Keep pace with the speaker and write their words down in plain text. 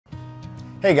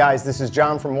Hey guys, this is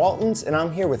John from Walton's, and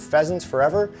I'm here with Pheasants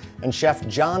Forever and Chef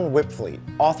John Whipfleet,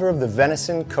 author of the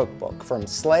Venison Cookbook, From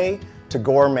Slay to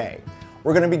Gourmet.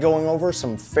 We're going to be going over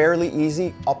some fairly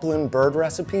easy upland bird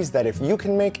recipes that if you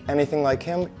can make anything like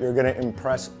him, you're going to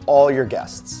impress all your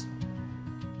guests.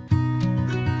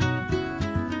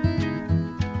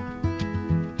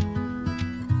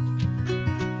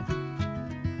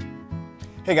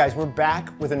 Hey guys, we're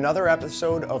back with another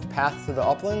episode of Path to the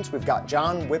Uplands. We've got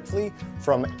John Whipfleet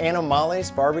from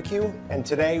Animales Barbecue, and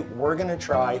today we're gonna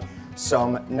try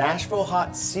some Nashville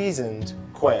Hot seasoned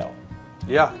quail.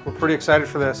 Yeah, we're pretty excited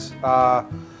for this.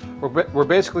 We're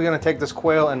basically gonna take this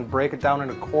quail and break it down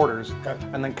into quarters, okay,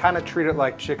 and then kind of treat it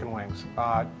like chicken wings.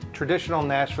 Traditional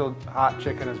Nashville Hot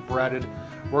chicken is breaded.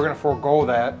 We're gonna forego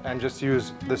that and just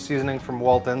use the seasoning from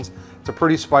Walton's. It's a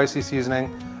pretty spicy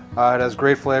seasoning. It has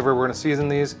great flavor. We're going to season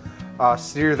these,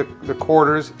 sear the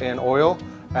quarters in oil,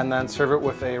 and then serve it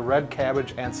with a red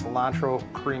cabbage and cilantro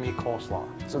creamy coleslaw.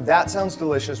 So that sounds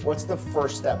delicious. What's the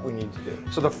first step we need to do?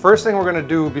 So the first thing we're going to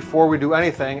do before we do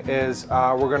anything is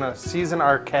we're going to season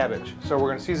our cabbage. So we're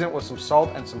going to season it with some salt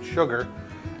and some sugar,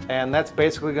 and that's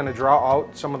basically going to draw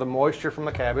out some of the moisture from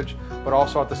the cabbage, but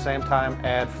also at the same time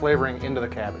add flavoring into the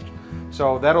cabbage.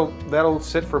 So that'll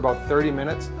sit for about 30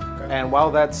 minutes, okay, and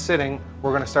while that's sitting,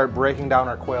 we're going to start breaking down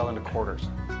our quail into quarters.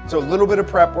 So a little bit of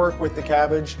prep work with the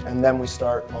cabbage, and then we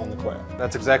start on the quail.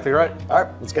 That's exactly right. All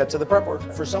right, let's get to the prep work.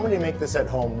 For somebody to make this at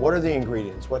home, what are the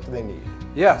ingredients? What do they need?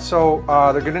 Yeah, so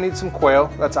they're going to need some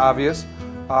quail, that's obvious.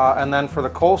 And then for the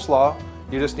coleslaw,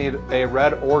 you just need a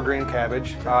red or green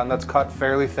cabbage, and that's cut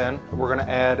fairly thin. We're going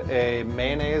to add a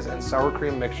mayonnaise and sour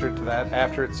cream mixture to that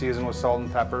after it's seasoned with salt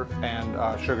and pepper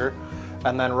and sugar.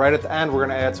 And then right at the end, we're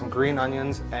going to add some green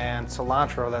onions and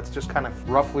cilantro that's just kind of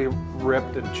roughly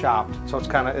ripped and chopped. So it's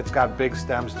got big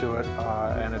stems to it,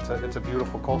 and it's a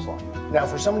beautiful coleslaw. Now,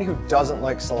 for somebody who doesn't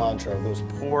like cilantro, those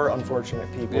poor,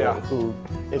 unfortunate people who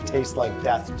it tastes like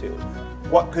death to,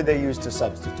 what could they use to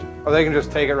substitute? Or they can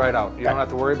just take it right out. You don't have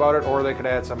to worry about it, or they could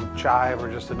add some chive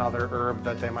or just another herb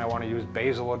that they might want to use.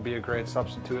 Basil would be a great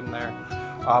substitute in there.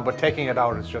 But taking it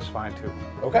out is just fine too.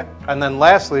 Okay. And then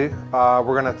lastly,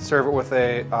 we're going to serve it with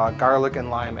a garlic and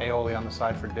lime aioli on the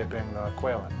side for dipping the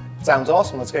quail in. Sounds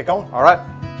awesome. Let's get going. All right.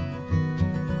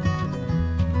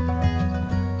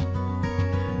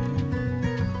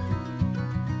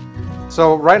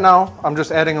 So right now, I'm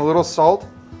just adding a little salt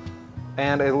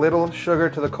and a little sugar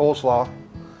to the coleslaw.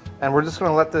 And we're just going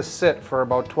to let this sit for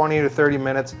about 20 to 30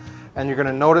 minutes. And you're going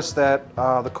to notice that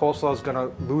the coleslaw is going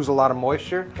to lose a lot of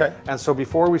moisture. Okay. And so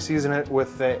before we season it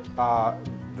with the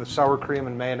sour cream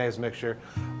and mayonnaise mixture,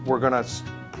 we're going to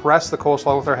press the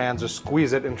coleslaw with our hands, just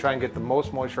squeeze it and try and get the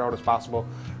most moisture out as possible.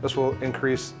 This will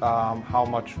increase how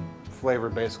much flavor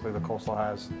basically the coleslaw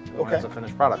has when it's a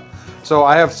finished product. So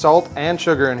I have salt and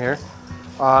sugar in here,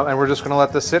 and we're just going to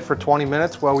let this sit for 20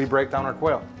 minutes while we break down our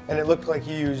quail. And it looked like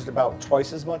you used about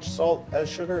twice as much salt as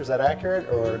sugar. Is that accurate?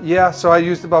 Or yeah, so I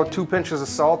used about 2 pinches of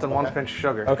salt and 1 pinch of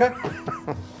sugar. Okay.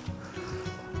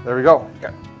 There we go.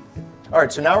 Okay. All right,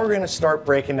 so now we're going to start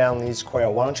breaking down these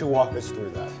quail. Why don't you walk us through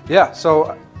that? Yeah,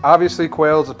 so obviously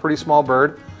quail is a pretty small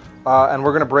bird, and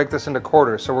we're going to break this into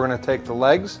quarters. So we're going to take the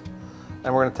legs,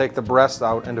 and we're going to take the breast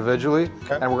out individually,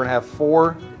 and we're going to have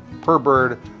 4 per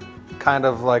bird, kind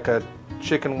of like a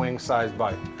chicken wing sized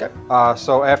bite. Okay.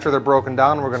 So after they're broken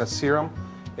down, we're going to sear them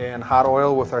in hot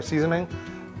oil with our seasoning,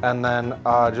 and then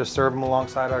just serve them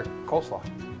alongside our coleslaw.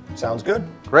 Sounds good.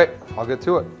 Great. I'll get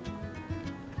to it.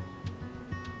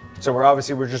 So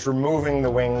we're just removing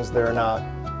the wings. There's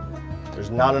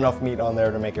not enough meat on there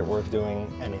to make it worth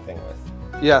doing anything with.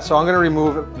 Yeah. So I'm going to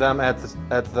remove them at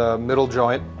the middle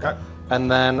joint. Okay. And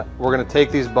then we're going to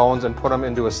take these bones and put them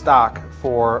into a stock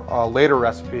for a later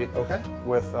recipe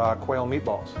with quail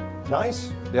meatballs.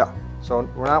 Nice. Yeah, so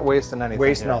we're not wasting anything.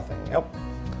 Waste nothing, yep.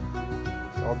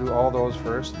 So I'll do all those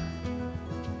first.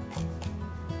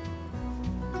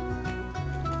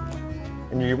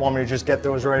 And you want me to just get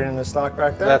those right in the stock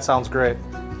back there? That sounds great.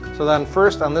 So then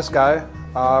first on this guy,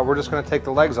 we're just going to take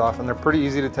the legs off, and they're pretty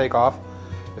easy to take off.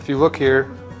 If you look here,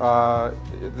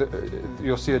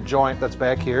 you'll see a joint that's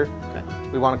back here. Okay.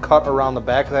 We want to cut around the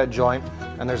back of that joint,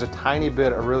 and there's a tiny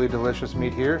bit of really delicious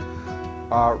meat here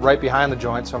right behind the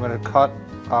joint. So I'm going to cut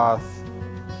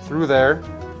through there,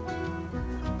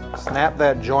 snap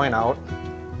that joint out,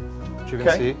 which you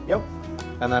can see. Yep.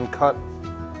 And then cut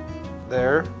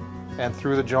there and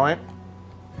through the joint,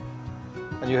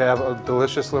 and you have a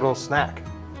delicious little snack.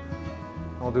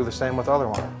 And we'll do the same with the other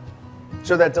one.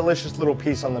 So that delicious little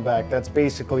piece on the back, that's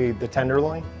basically the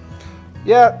tenderloin?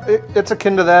 Yeah, it's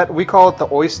akin to that. We call it the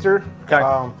oyster. Okay.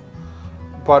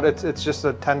 but it's just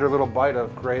a tender little bite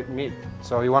of great meat.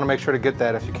 So you want to make sure to get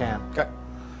that if you can. Okay.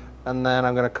 And then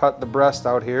I'm going to cut the breast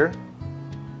out here.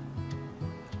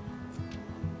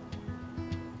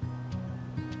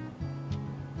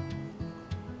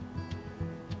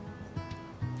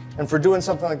 And for doing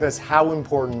something like this, how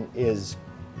important is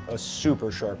a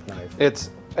super sharp knife?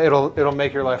 It'll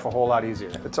make your life a whole lot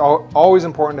easier. It's always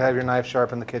important to have your knife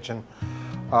sharp in the kitchen.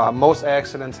 Most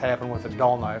accidents happen with a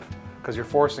dull knife because you're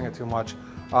forcing it too much.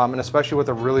 And especially with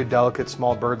a really delicate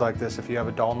small bird like this, if you have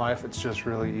a dull knife, it's just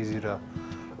really easy to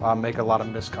make a lot of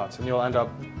miscuts. And you'll end up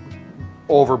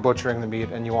over butchering the meat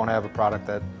and you won't have a product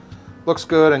that looks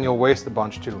good, and you'll waste a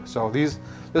bunch too. So this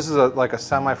is like a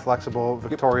semi-flexible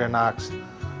Victorinox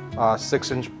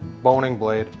 6-inch boning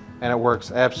blade, and it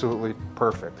works absolutely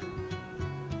perfect.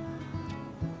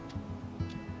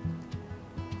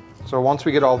 So once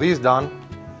we get all these done,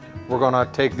 we're going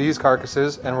to take these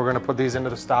carcasses and we're going to put these into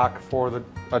the stock for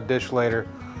a dish later,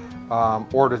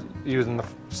 or to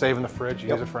save in the fridge.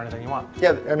 Use it for anything you want.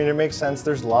 Yeah, I mean, it makes sense.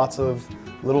 There's lots of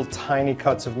little tiny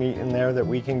cuts of meat in there that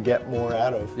we can get more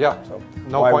out of. Yeah, so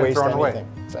no why point waste throwing anything?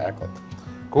 away. Exactly.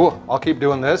 Cool. I'll keep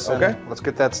doing this. Okay. And let's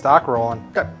get that stock rolling.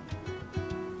 Okay.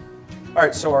 All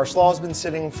right, so our slaw's been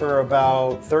sitting for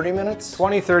about 30 minutes?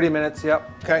 20-30 minutes, yep.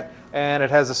 Okay. And it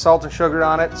has the salt and sugar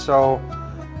on it, so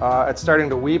it's starting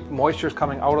to weep. Moisture's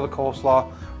coming out of the coleslaw.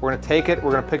 We're gonna take it,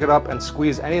 we're gonna pick it up and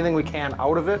squeeze anything we can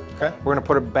out of it. Okay. We're gonna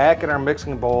put it back in our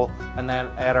mixing bowl and then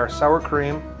add our sour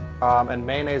cream and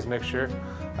mayonnaise mixture,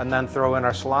 and then throw in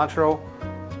our cilantro,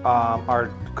 our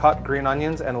cut green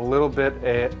onions, and a little bit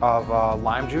of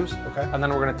lime juice. Okay. And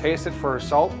then we're gonna taste it for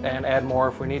salt and add more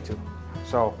if we need to.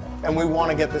 So. And we want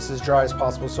to get this as dry as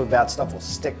possible so that stuff will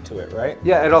stick to it, right?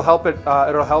 Yeah, it'll help it.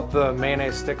 It'll help the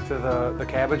mayonnaise stick to the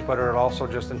cabbage, but it'll also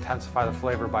just intensify the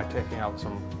flavor by taking out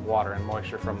some water and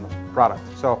moisture from the product.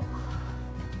 So,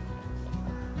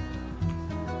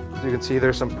 as you can see,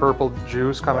 there's some purple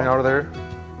juice coming out of there.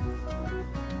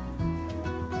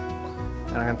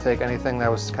 And I'm gonna take anything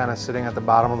that was kind of sitting at the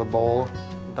bottom of the bowl,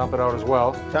 dump it out as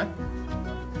well. Okay.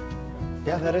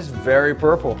 Yeah, that is very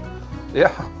purple.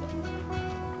 Yeah.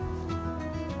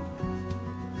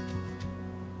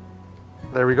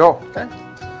 There we go. Okay.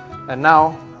 And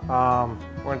now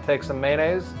we're going to take some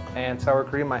mayonnaise and sour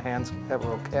cream. My hands have a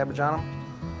little cabbage on them.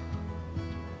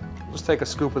 Just take a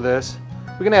scoop of this.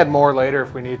 We can add more later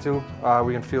if we need to.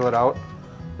 We can feel it out.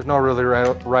 There's no really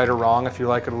right or wrong. If you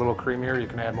like it a little creamier, you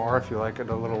can add more. If you like it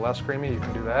a little less creamy, you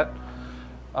can do that.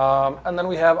 And then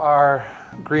we have our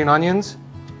green onions.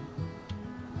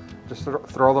 Just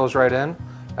throw those right in.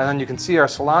 And then you can see our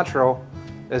cilantro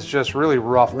is just really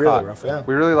rough cut. Really rough, yeah.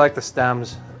 We really like the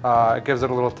stems. It gives it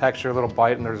a little texture, a little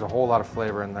bite, and there's a whole lot of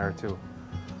flavor in there too.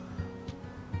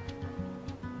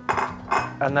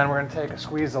 And then we're going to take a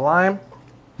squeeze of lime.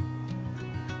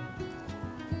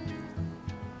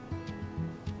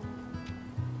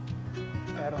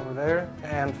 Add over there,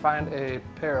 and find a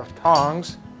pair of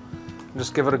tongs, and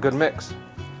just give it a good mix.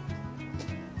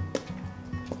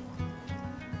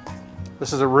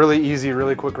 This is a really easy,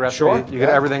 really quick recipe. Sure, You get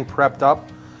everything prepped up.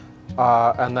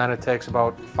 And then it takes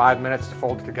about 5 minutes to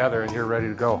fold it together and you're ready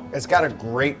to go. It's got a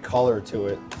great color to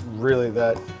it. Really,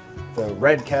 the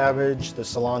red cabbage, the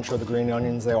cilantro, the green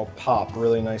onions, they all pop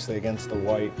really nicely against the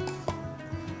white.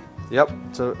 Yep,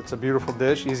 it's a beautiful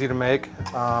dish, easy to make,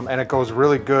 and it goes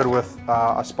really good with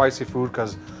a spicy food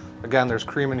because, again, there's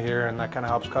cream in here and that kind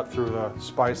of helps cut through the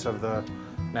spice of the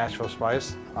Nashville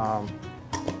spice.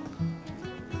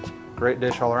 Great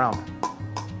dish all around.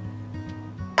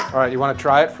 All right, you want to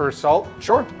try it for salt?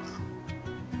 Sure.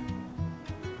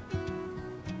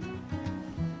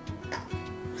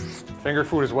 Finger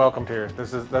food is welcomed here.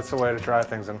 That's the way to try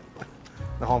things in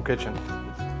the home kitchen.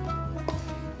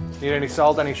 Need any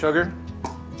salt, any sugar?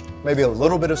 Maybe a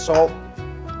little bit of salt,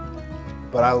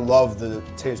 but I love the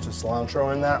taste of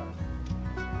cilantro in that.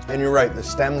 And you're right, the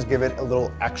stems give it a little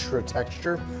extra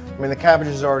texture. I mean, the cabbage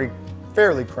is already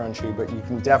fairly crunchy, but you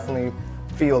can definitely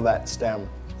feel that stem.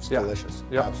 It's delicious.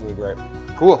 Yep. Absolutely great.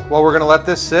 Cool. Well, we're going to let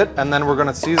this sit, and then we're going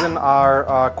to season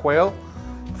our quail,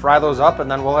 fry those up,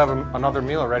 and then we'll have another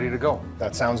meal ready to go.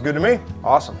 That sounds good to me.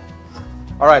 Awesome.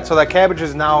 All right, so that cabbage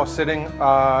is now sitting.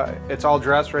 It's all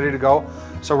dressed, ready to go.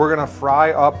 So we're going to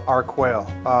fry up our quail.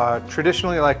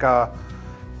 Traditionally, like a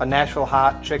Nashville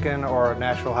hot chicken or a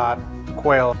Nashville hot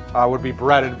quail would be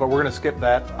breaded, but we're going to skip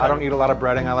that. I don't eat a lot of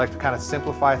breading. I like to kind of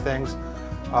simplify things.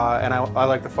 And I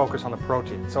like to focus on the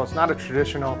protein. So it's not a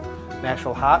traditional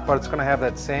Nashville hot, but it's going to have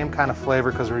that same kind of flavor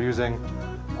because we're using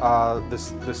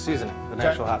this seasoning, the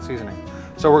Nashville hot seasoning.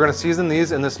 So we're going to season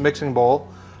these in this mixing bowl,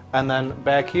 and then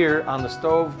back here on the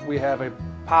stove we have a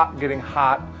pot getting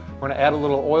hot We're gonna add a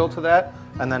little oil to that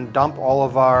and then dump all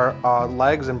of our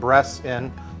legs and breasts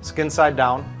in, skin side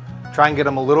down. Try and get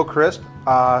them a little crisp.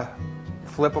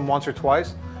 Flip them once or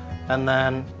twice, and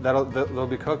then they'll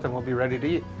be cooked and we'll be ready to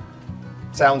eat.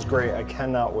 Sounds great. I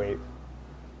cannot wait.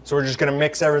 So we're just gonna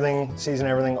mix everything, season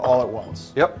everything all at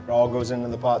once. Yep. It all goes into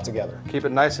the pot together. Keep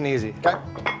it nice and easy. Okay.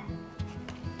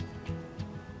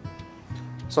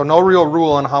 So no real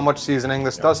rule on how much seasoning.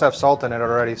 This does have salt in it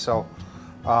already, so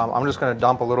I'm just gonna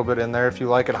dump a little bit in there. If you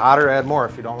like it hotter, add more.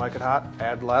 If you don't like it hot,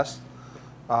 add less.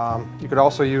 You could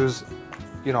also use,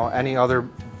 you know, any other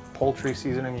poultry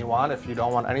seasoning you want if you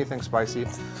don't want anything spicy.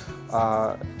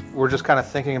 We're just kind of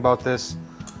thinking about this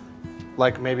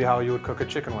like maybe how you would cook a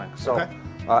chicken wing. So okay.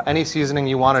 Any seasoning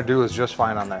you want to do is just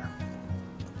fine on there.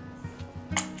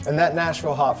 And that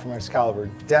Nashville Hot from Excalibur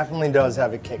definitely does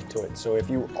have a kick to it. So if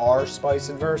you are spice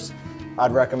adverse,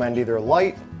 I'd recommend either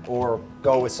light or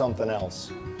go with something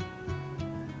else.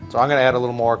 So I'm gonna add a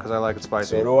little more because I like it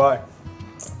spicy. So do I.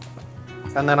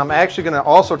 And then I'm actually gonna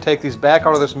also take these back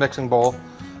out of this mixing bowl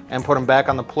and put them back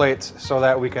on the plates so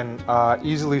that we can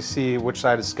easily see which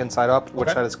side is skin side up, which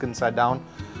side is skin side down.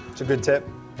 It's a good tip.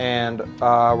 And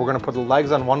we're gonna put the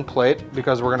legs on one plate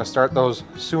because we're gonna start those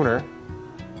sooner.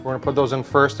 We're gonna put those in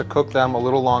first to cook them a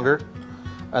little longer,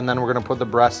 and then we're gonna put the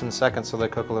breasts in second so they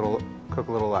cook a little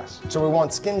less. So we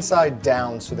want skin side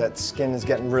down so that skin is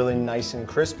getting really nice and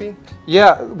crispy?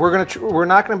 Yeah, we're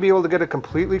not gonna be able to get it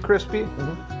completely crispy,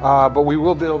 but we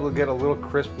will be able to get a little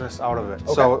crispness out of it.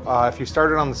 Okay. So if you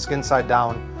start it on the skin side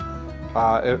down,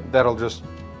 that'll just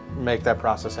make that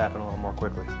process happen a little more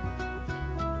quickly.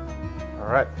 All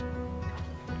right.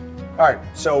 All right,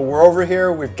 so we're over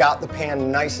here. We've got the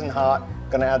pan nice and hot.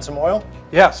 Gonna add some oil?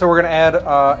 Yeah, so we're gonna add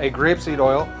a grapeseed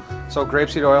oil. So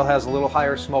grapeseed oil has a little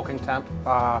higher smoking temp,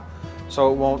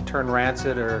 so it won't turn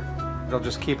rancid, or it'll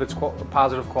just keep its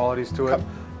positive qualities to it.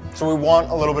 So we want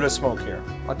a little bit of smoke here.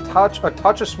 A touch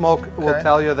of smoke will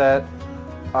tell you that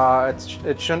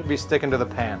it shouldn't be sticking to the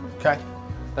pan. Okay.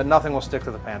 That nothing will stick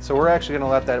to the pan. So we're actually gonna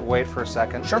let that wait for a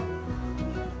second. Sure.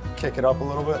 Kick it up a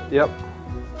little bit. Yep.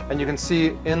 And you can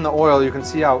see in the oil, you can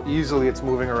see how easily it's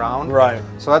moving around. Right.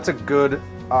 So that's a good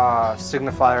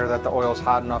signifier that the oil is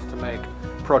hot enough to make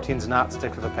proteins not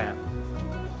stick to the pan.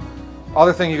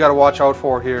 Other thing you got to watch out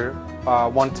for here,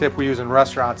 one tip we use in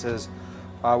restaurants is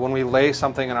when we lay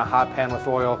something in a hot pan with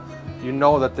oil, you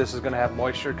know that this is going to have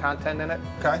moisture content in it.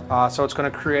 Okay. So it's going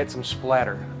to create some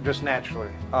splatter just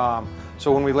naturally.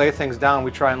 So when we lay things down,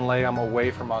 we try and lay them away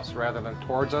from us rather than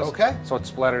towards us. Okay. So it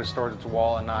splatters towards its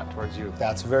wall and not towards you.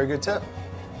 That's a very good tip.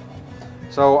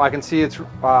 So I can see it's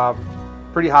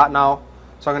pretty hot now.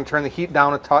 So I'm going to turn the heat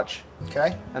down a touch.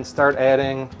 Okay. And start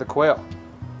adding the quail.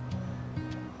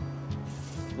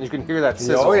 You can hear that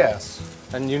sizzle. Oh yes.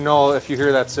 And you know if you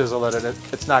hear that sizzle that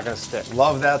it's not going to stick.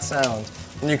 Love that sound.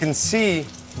 And you can see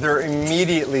they're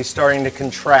immediately starting to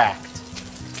contract.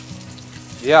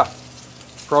 Yeah.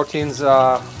 Protein's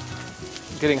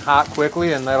getting hot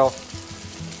quickly, and that'll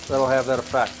have that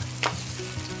effect.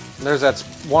 And there's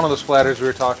one of the splatters we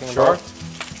were talking about.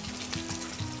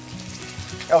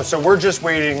 Oh, so we're just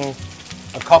waiting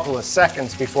a couple of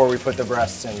seconds before we put the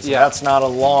breasts in. So yeah. That's not a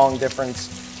long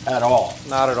difference at all.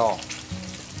 Not at all.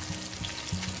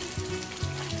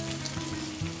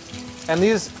 And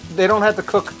they don't have to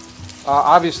cook.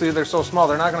 Obviously, they're so small,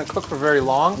 they're not going to cook for very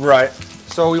long. Right.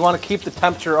 So we want to keep the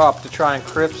temperature up to try and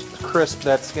crisp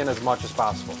that skin as much as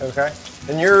possible. Okay.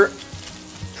 And you're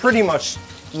pretty much,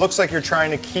 looks like you're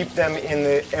trying to keep them in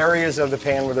the areas of the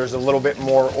pan where there's a little bit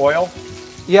more oil.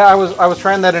 Yeah, I was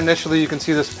trying that initially. You can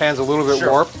see this pan's a little bit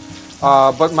warped.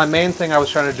 But my main thing I was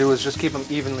trying to do is just keep them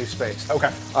evenly spaced.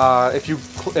 Okay.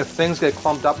 If things get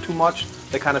clumped up too much,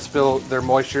 they kind of spill their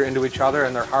moisture into each other,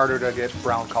 and they're harder to get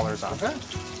brown colors on. Okay.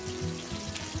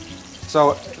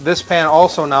 So this pan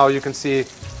also now you can see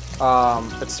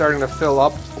it's starting to fill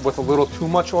up with a little too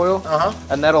much oil,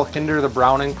 and that'll hinder the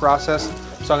browning process.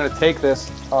 So I'm going to take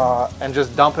this and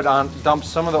just dump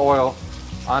some of the oil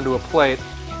onto a plate.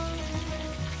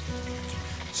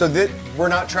 So we're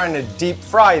not trying to deep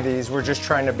fry these, we're just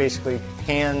trying to basically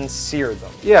pan sear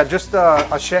them. Yeah, just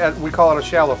we call it a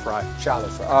shallow fry. Shallow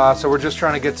fry. So we're just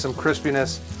trying to get some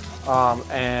crispiness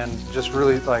and just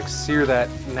really like sear that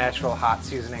Nashville hot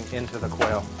seasoning into the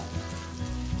quail.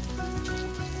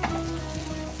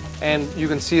 And you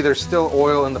can see there's still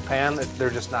oil in the pan, they're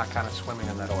just not kind of swimming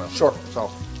in that oil. Sure.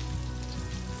 So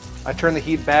I turned the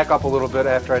heat back up a little bit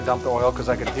after I dumped the oil because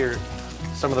I could hear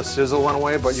some of the sizzle went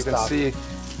away, but you can see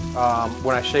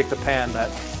when I shake the pan that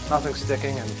nothing's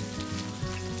sticking and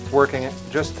it's working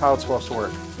just how it's supposed to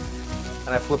work.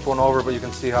 And I flip one over, but you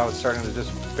can see how it's starting to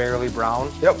just barely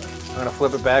brown. Yep. I'm gonna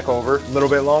flip it back over. A little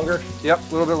bit longer? Yep,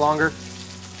 a little bit longer,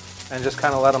 and just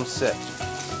kind of let them sit.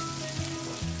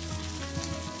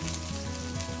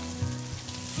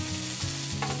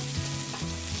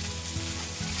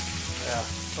 Yeah,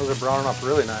 those are browning up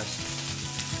really nice.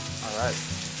 All right.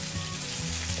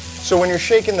 So when you're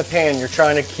shaking the pan, you're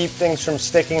trying to keep things from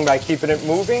sticking by keeping it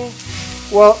moving?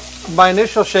 Well, my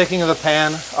initial shaking of the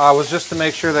pan was just to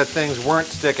make sure that things weren't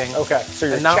sticking. Okay, so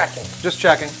you're now, checking. Just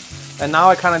checking. And now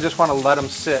I kind of just want to let them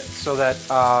sit so that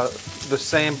the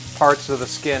same parts of the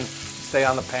skin stay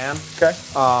on the pan. Okay.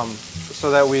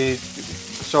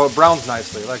 So it browns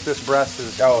nicely. Like this breast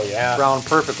is browned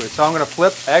perfectly. So I'm going to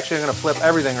flip, actually I'm going to flip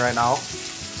everything right now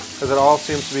because it all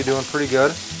seems to be doing pretty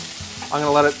good. I'm going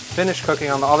to let it finish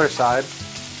cooking on the other side.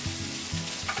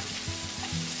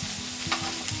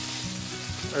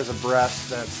 There's a breast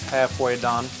that's halfway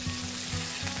done.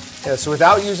 Yeah, so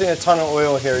without using a ton of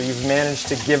oil here, you've managed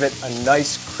to give it a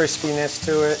nice crispiness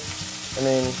to it. I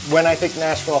mean, when I think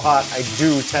Nashville Hot, I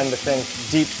do tend to think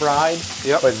deep fried,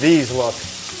 but these look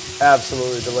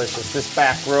absolutely delicious. This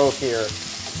back row here,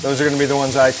 those are going to be the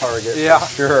ones I target. Yeah,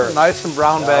 for sure. Nice and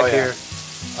brown back here.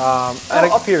 And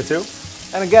up here too.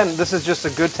 And again, this is just a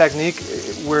good technique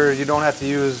where you don't have to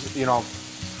use, you know,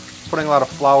 putting a lot of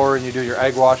flour and you do your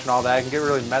egg wash and all that. It can get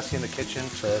really messy in the kitchen.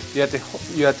 Sure. You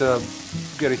have to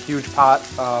get a huge pot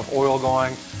of oil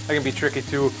going. That can be tricky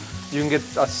too. You can get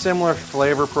a similar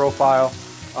flavor profile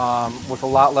with a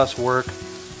lot less work,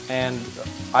 and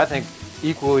I think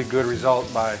equally good result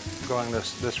by going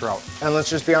this route. And let's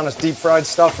just be honest, deep fried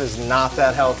stuff is not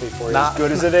that healthy for you. As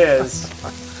good as it is.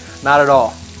 Not at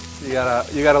all. You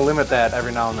gotta limit that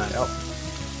every now and then. Yep.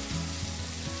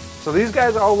 So these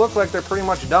guys all look like they're pretty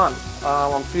much done.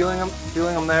 I'm feeling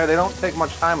them there. They don't take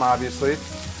much time, obviously.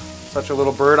 Such a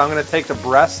little bird. I'm going to take the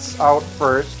breasts out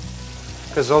first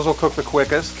because those will cook the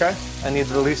quickest. Okay. And need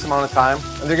the least amount of time.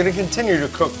 And they're going to continue to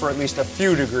cook for at least a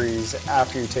few degrees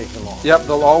after you take them off. Yep,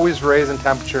 they'll always raise in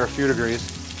temperature a few degrees,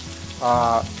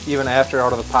 even after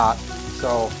out of the pot.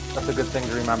 So that's a good thing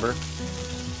to remember.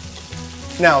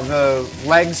 Now, the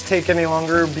legs take any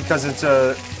longer because it's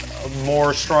a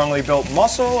more strongly built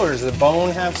muscle, or does the bone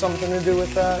have something to do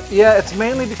with that? Yeah, it's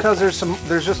mainly because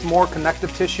there's just more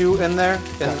connective tissue in there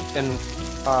in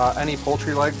any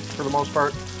poultry leg for the most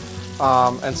part.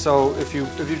 And so if you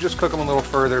just cook them a little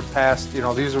further past, you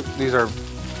know, these are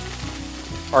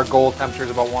our goal temperature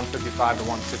is about 155 to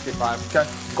 165.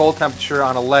 Okay. Goal temperature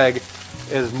on a leg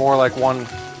is more like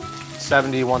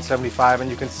 170, 175, and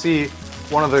you can see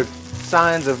one of the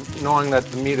signs of knowing that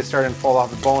the meat is starting to fall off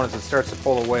the bone as it starts to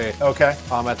pull away. Okay.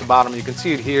 At the bottom, you can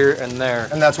see it here and there.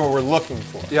 And that's what we're looking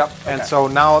for. Yep. Okay. And so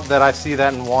now that I see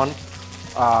that in one,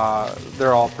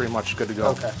 they're all pretty much good to go.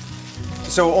 Okay.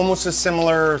 So almost a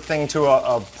similar thing to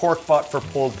a pork butt for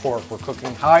pulled pork. We're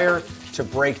cooking higher to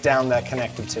break down that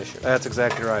connective tissue. That's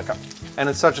exactly right. Okay. And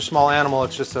it's such a small animal,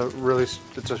 it's just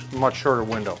it's a much shorter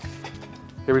window.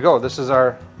 Here we go. These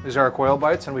are our quail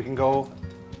bites, and we can go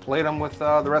plate them with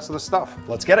the rest of the stuff.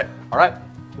 Let's get it. All right.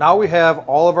 Now we have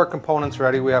all of our components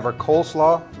ready. We have our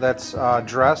coleslaw that's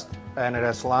dressed, and it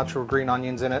has cilantro, green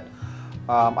onions in it.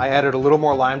 I added a little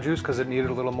more lime juice because it needed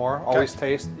a little more. Okay. Always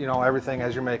taste, you know, everything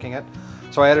as you're making it.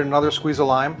 So I added another squeeze of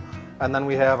lime, and then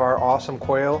we have our awesome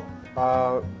quail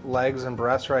legs and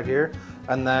breasts right here.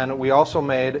 And then we also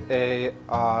made a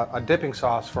dipping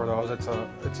sauce for those.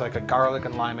 It's like a garlic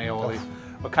and lime aioli.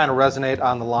 But kind of resonate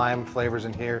on the lime flavors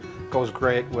in here. Goes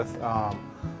great with a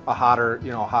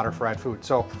hotter fried food.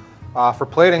 So for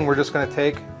plating, we're just going to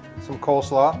take some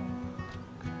coleslaw,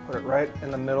 put it right in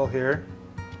the middle here.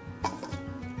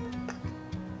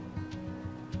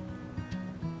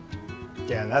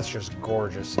 Yeah, and that's just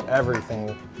gorgeous.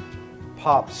 Everything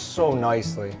pops so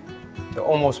nicely. The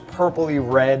almost purpley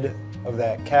red of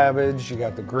that cabbage. You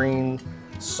got the green,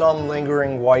 some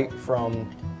lingering white from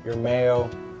your mayo.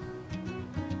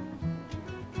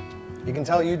 You can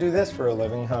tell you do this for a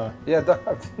living, huh? Yeah,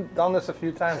 I've done this a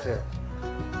few times here.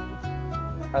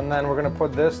 And then we're gonna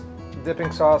put this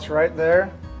dipping sauce right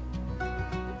there.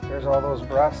 There's all those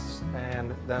breasts,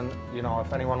 and then, you know,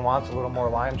 if anyone wants a little more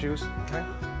lime juice, okay,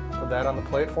 put that on the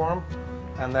plate for them,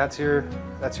 and that's your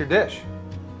dish.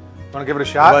 Want to give it a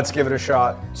shot? Let's give it a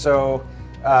shot. So,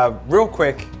 real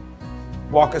quick,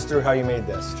 walk us through how you made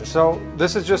this. So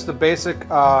this is just the basic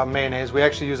mayonnaise. We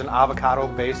actually use an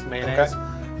avocado-based mayonnaise. Okay.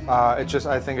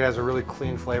 I think it has a really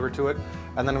clean flavor to it.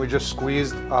 And then we just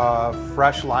squeezed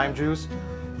fresh lime juice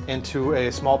into a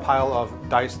small pile of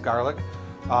diced garlic.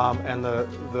 And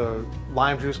the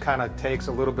lime juice kind of takes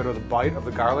a little bit of the bite of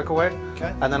the garlic away.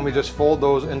 Okay. And then we just fold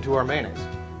those into our mayonnaise.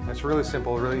 It's really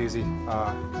simple, really easy,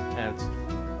 and it's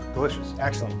delicious.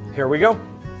 Excellent. Here we go.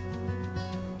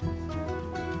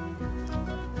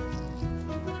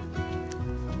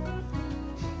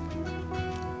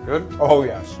 Good? Oh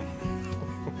yes.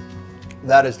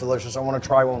 That is delicious. I want to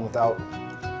try one without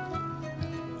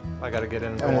I gotta get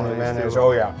into any one of these mayonnaise. too.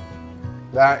 Oh yeah.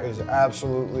 That is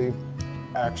absolutely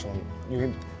excellent.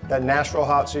 That Nashville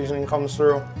hot seasoning comes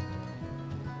through.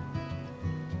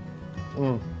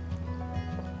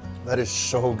 That is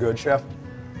so good, Chef.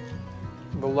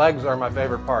 The legs are my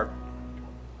favorite part.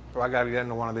 So I gotta get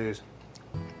into one of these.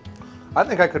 I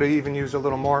think I could have even used a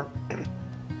little more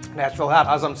Nashville hot.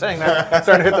 As I'm saying that, it's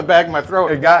starting to hit the back of my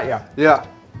throat. It got ya. Yeah.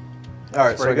 All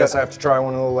right, so I pretty guess good. I have to try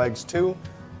one of the legs too.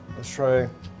 Let's try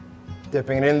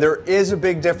dipping it in. There is a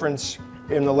big difference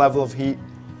in the level of heat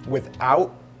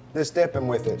without this dip and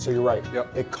with it. So you're right.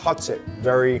 Yep. It cuts it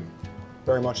very,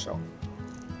 very much so.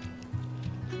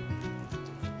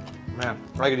 Man,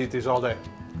 I could eat these all day.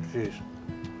 Jeez.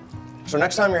 So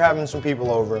next time you're having some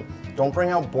people over, don't bring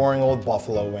out boring old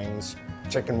buffalo wings,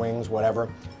 chicken wings,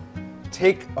 whatever.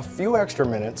 Take a few extra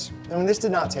minutes. I mean, this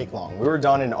did not take long. We were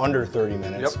done in under 30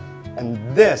 minutes. Yep.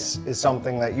 And this is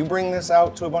something that you bring this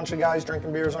out to a bunch of guys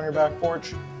drinking beers on your back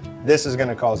porch, this is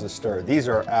gonna cause a stir. These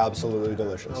are absolutely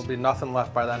delicious. There'll be nothing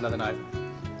left by the end of the night.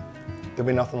 There'll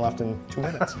be nothing left in 2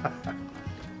 minutes.